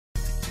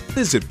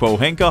Visit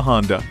Pohanka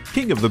Honda,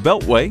 King of the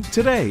Beltway,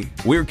 today.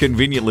 We're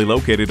conveniently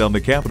located on the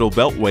Capitol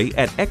Beltway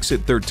at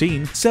Exit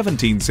 13,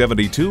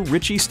 1772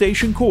 Ritchie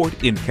Station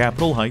Court in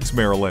Capitol Heights,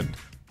 Maryland.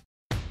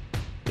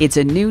 It's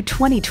a new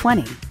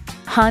 2020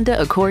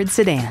 Honda Accord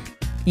sedan.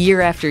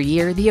 Year after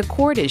year, the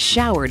Accord is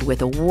showered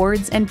with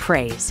awards and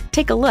praise.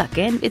 Take a look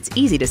and it's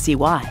easy to see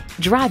why.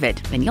 Drive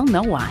it and you'll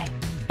know why.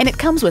 And it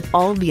comes with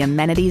all the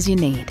amenities you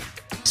need.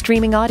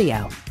 Streaming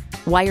audio,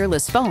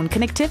 wireless phone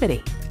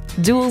connectivity,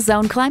 dual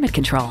zone climate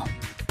control,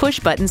 push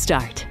button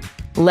start,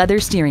 leather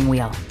steering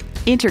wheel,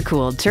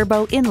 intercooled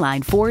turbo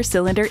inline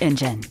 4-cylinder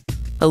engine,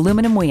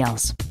 aluminum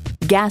wheels,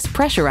 gas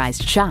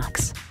pressurized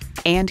shocks,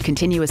 and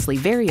continuously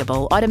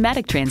variable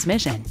automatic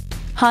transmission.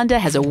 Honda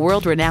has a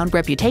world-renowned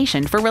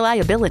reputation for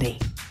reliability.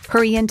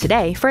 Hurry in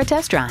today for a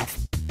test drive.